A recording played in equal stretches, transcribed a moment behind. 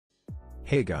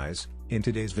Hey guys, in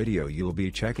today's video you'll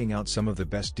be checking out some of the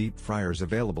best deep fryers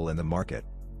available in the market.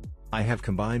 I have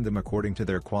combined them according to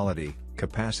their quality,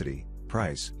 capacity,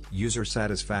 price, user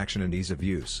satisfaction and ease of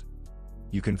use.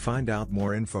 You can find out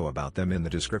more info about them in the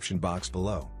description box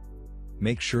below.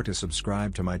 Make sure to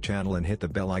subscribe to my channel and hit the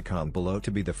bell icon below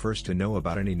to be the first to know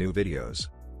about any new videos.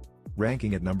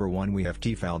 Ranking at number 1 we have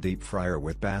T-fal Deep Fryer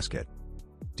with basket.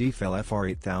 T-fal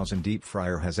FR8000 Deep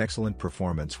Fryer has excellent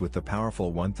performance with the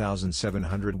powerful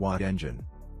 1700 watt engine.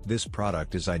 This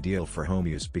product is ideal for home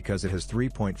use because it has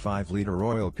 3.5-liter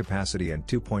oil capacity and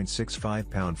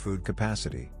 2.65-pound food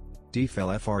capacity. T-fal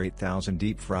FR8000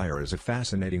 Deep Fryer is a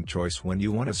fascinating choice when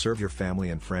you want to serve your family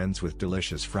and friends with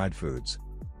delicious fried foods.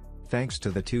 Thanks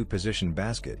to the 2-position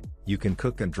basket, you can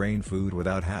cook and drain food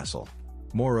without hassle.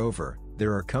 Moreover,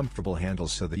 there are comfortable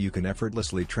handles so that you can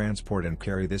effortlessly transport and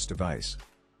carry this device.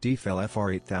 T-fal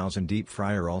FR8000 Deep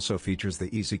Fryer also features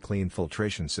the Easy Clean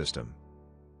filtration system.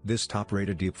 This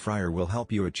top-rated deep fryer will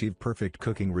help you achieve perfect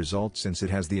cooking results since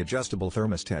it has the adjustable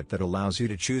thermostat that allows you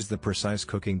to choose the precise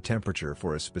cooking temperature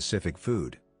for a specific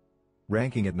food.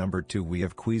 Ranking at number 2 we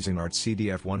have Cuisinart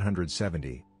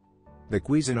CDF-170. The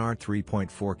Cuisinart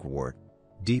 3.4-quart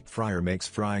deep fryer makes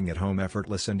frying at home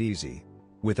effortless and easy.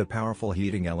 With a powerful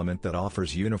heating element that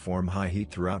offers uniform high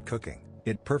heat throughout cooking,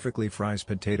 it perfectly fries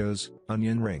potatoes,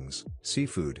 onion rings,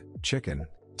 seafood, chicken,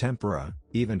 tempura,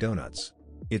 even donuts.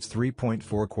 Its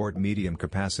 3.4-quart medium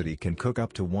capacity can cook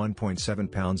up to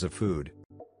 1.7 pounds of food.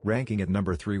 Ranking at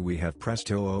number 3 we have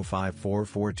Presto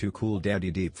 05442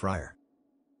 CoolDaddy Deep Fryer.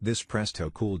 This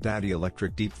Presto CoolDaddy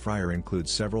electric deep fryer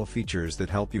includes several features that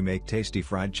help you make tasty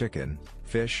fried chicken,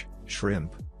 fish,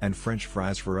 shrimp, and French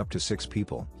fries for up to 6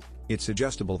 people. Its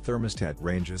adjustable thermostat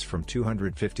ranges from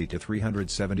 250 to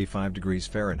 375 degrees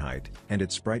Fahrenheit, and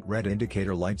its bright red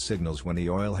indicator light signals when the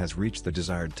oil has reached the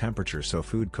desired temperature so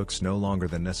food cooks no longer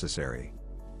than necessary.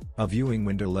 A viewing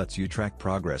window lets you track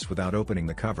progress without opening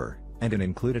the cover, and an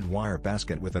included wire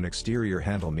basket with an exterior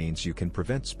handle means you can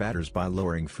prevent spatters by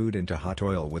lowering food into hot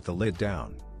oil with the lid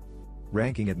down.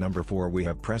 Ranking at number 4 we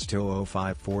have Presto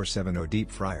 05470 Deep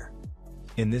Fryer.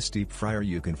 In this deep fryer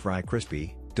you can fry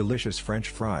crispy, delicious French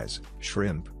fries,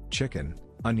 shrimp, chicken,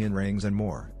 onion rings and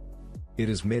more. It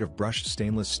is made of brushed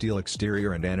stainless steel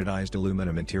exterior and anodized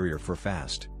aluminum interior for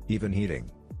fast, even heating.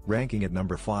 Ranking at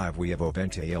number 5 we have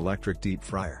Ovente Electric Deep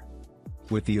Fryer.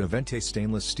 With the Ovente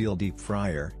stainless steel deep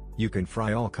fryer, you can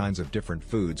fry all kinds of different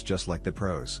foods just like the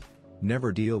pros.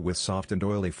 Never deal with soft and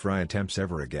oily fry attempts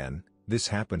ever again. This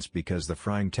happens because the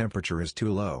frying temperature is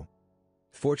too low.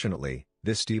 Fortunately,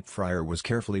 this deep fryer was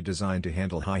carefully designed to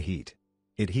handle high heat.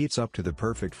 It heats up to the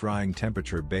perfect frying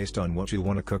temperature based on what you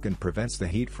want to cook and prevents the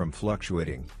heat from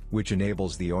fluctuating, which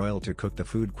enables the oil to cook the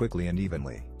food quickly and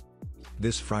evenly.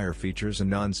 This fryer features a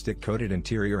non-stick coated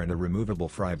interior and a removable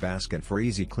fry basket for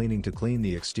easy cleaning. To clean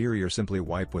the exterior simply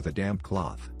wipe with a damp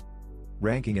cloth.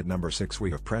 Ranking at number 6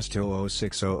 we have Presto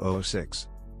 06006.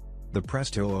 The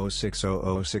Presto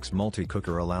 06006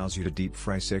 multi-cooker allows you to deep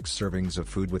fry 6 servings of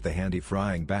food with the handy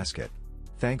frying basket.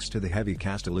 Thanks to the heavy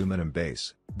cast aluminum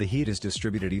base, the heat is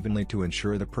distributed evenly to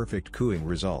ensure the perfect cooking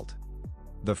result.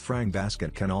 The frying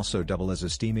basket can also double as a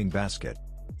steaming basket.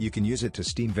 You can use it to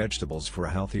steam vegetables for a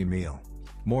healthy meal.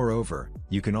 Moreover,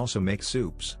 you can also make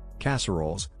soups,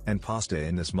 casseroles, and pasta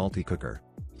in this multi-cooker.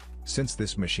 Since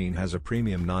this machine has a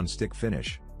premium non-stick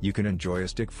finish, you can enjoy a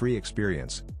stick-free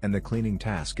experience, and the cleaning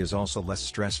task is also less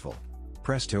stressful.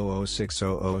 Presto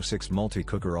 06006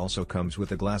 multi-cooker also comes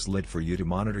with a glass lid for you to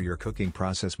monitor your cooking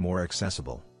process more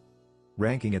accessible.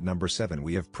 Ranking at number 7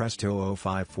 we have Presto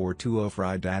 05420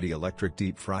 FR8000 Electric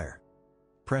Deep Fryer.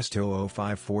 Presto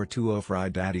 05420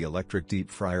 FR8000 Electric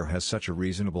Deep Fryer has such a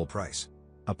reasonable price.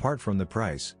 Apart from the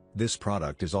price, this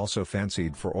product is also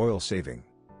fancied for oil saving.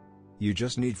 You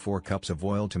just need 4 cups of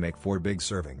oil to make 4 big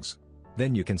servings.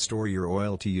 Then you can store your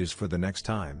oil to use for the next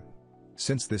time.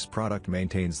 Since this product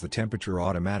maintains the temperature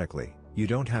automatically, you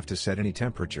don't have to set any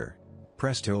temperature.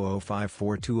 Presto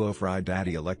 05420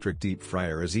 FR8000 Electric Deep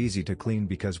Fryer is easy to clean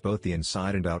because both the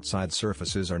inside and outside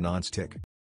surfaces are non-stick.